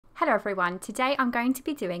Hello everyone, today I'm going to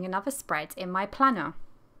be doing another spread in my planner.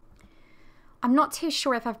 I'm not too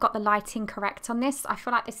sure if I've got the lighting correct on this. I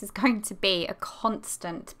feel like this is going to be a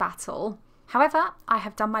constant battle. However, I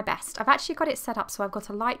have done my best. I've actually got it set up so I've got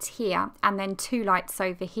a light here and then two lights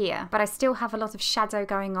over here, but I still have a lot of shadow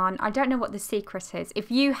going on. I don't know what the secret is.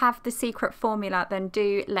 If you have the secret formula, then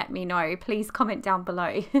do let me know. Please comment down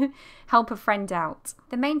below. Help a friend out.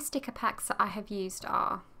 The main sticker packs that I have used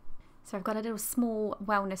are, so I've got a little small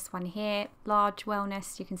wellness one here, large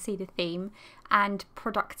wellness, you can see the theme, and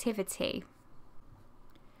productivity.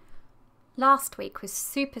 Last week was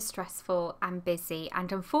super stressful and busy,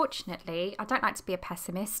 and unfortunately, I don't like to be a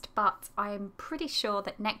pessimist, but I'm pretty sure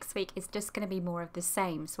that next week is just going to be more of the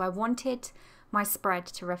same. So I wanted my spread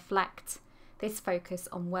to reflect this focus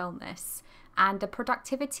on wellness. And the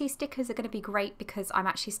productivity stickers are going to be great because I'm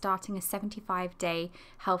actually starting a 75-day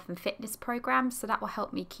health and fitness program, so that will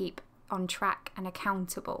help me keep on track and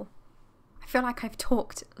accountable. I feel like I've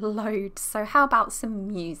talked loads, so how about some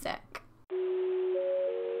music?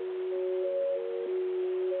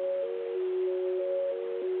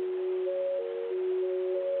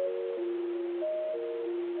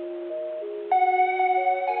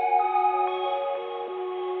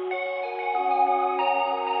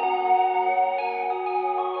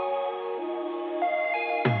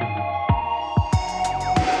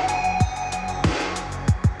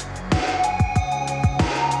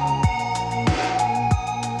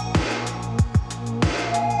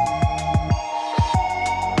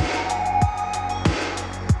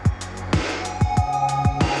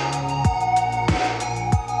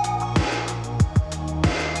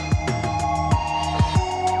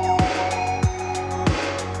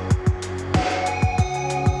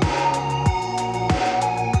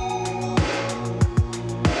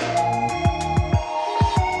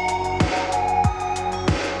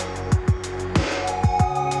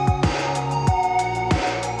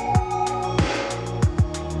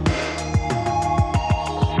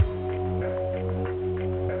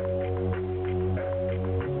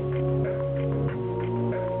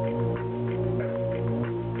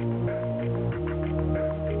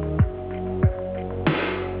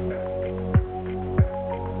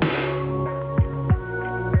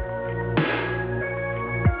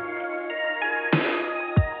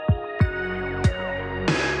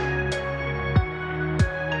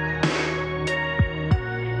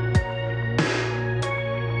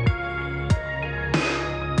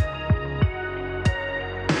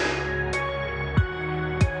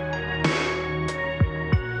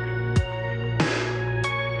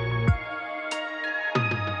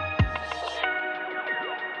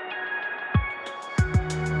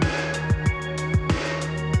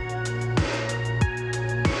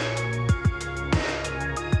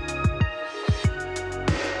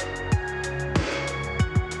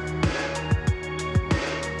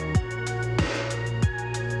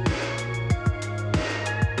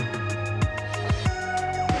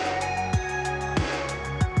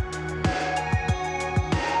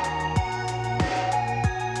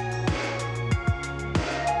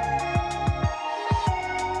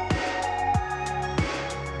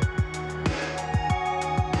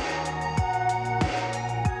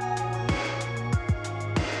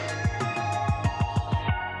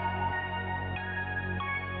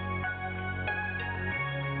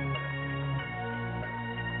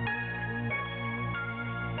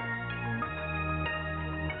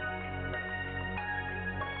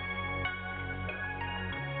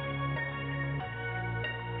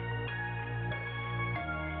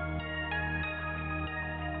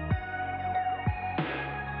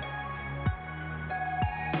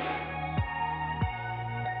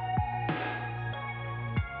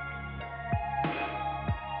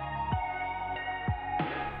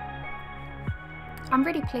 I'm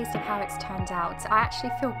really pleased with how it's turned out. I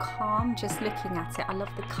actually feel calm just looking at it. I love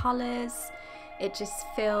the colours. It just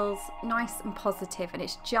feels nice and positive, and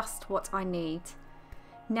it's just what I need.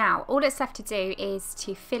 Now, all it's left to do is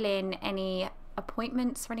to fill in any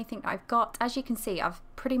appointments or anything that I've got. As you can see, I've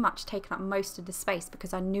pretty much taken up most of the space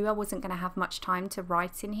because I knew I wasn't going to have much time to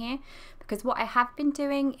write in here. Because what I have been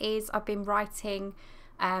doing is I've been writing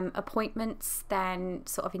appointments, then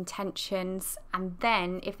sort of intentions, and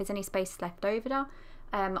then if there's any space left over,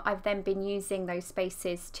 I've then been using those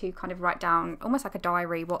spaces to kind of write down almost like a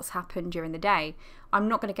diary what's happened during the day. I'm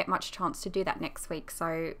not going to get much chance to do that next week,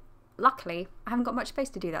 so luckily I haven't got much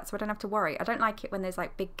space to do that, so I don't have to worry. I don't like it when there's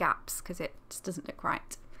like big gaps because it just doesn't look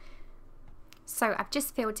right. So I've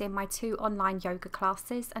just filled in my 2 online yoga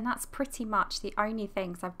classes, and that's pretty much the only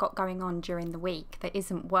things I've got going on during the week that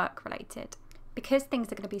isn't work related. Because things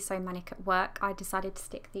are going to be so manic at work, I decided to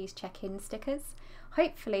stick these check-in stickers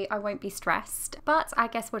Hopefully I won't be stressed, but I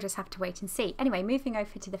guess we'll just have to wait and see. Anyway, moving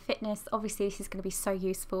over to the fitness, obviously this is going to be so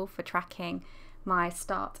useful for tracking my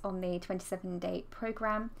start on the 27-day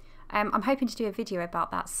program. I'm hoping to do a video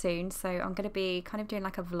about that soon, so I'm going to be kind of doing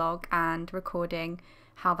like a vlog and recording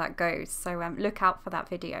how that goes, so look out for that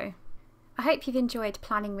video. I hope you've enjoyed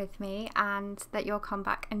planning with me and that you'll come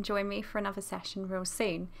back and join me for another session real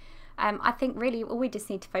soon. I think really all we just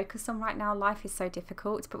need to focus on right now, life is so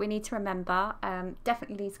difficult, but we need to remember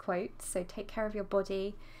definitely these quotes. So take care of your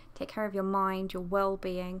body, take care of your mind, your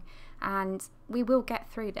well-being, and we will get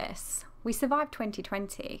through this. We survived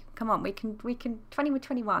 2020. Come on, we can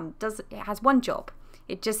 2021 it has one job.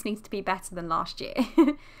 It just needs to be better than last year.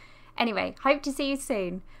 Anyway, hope to see you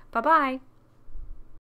soon. Bye bye.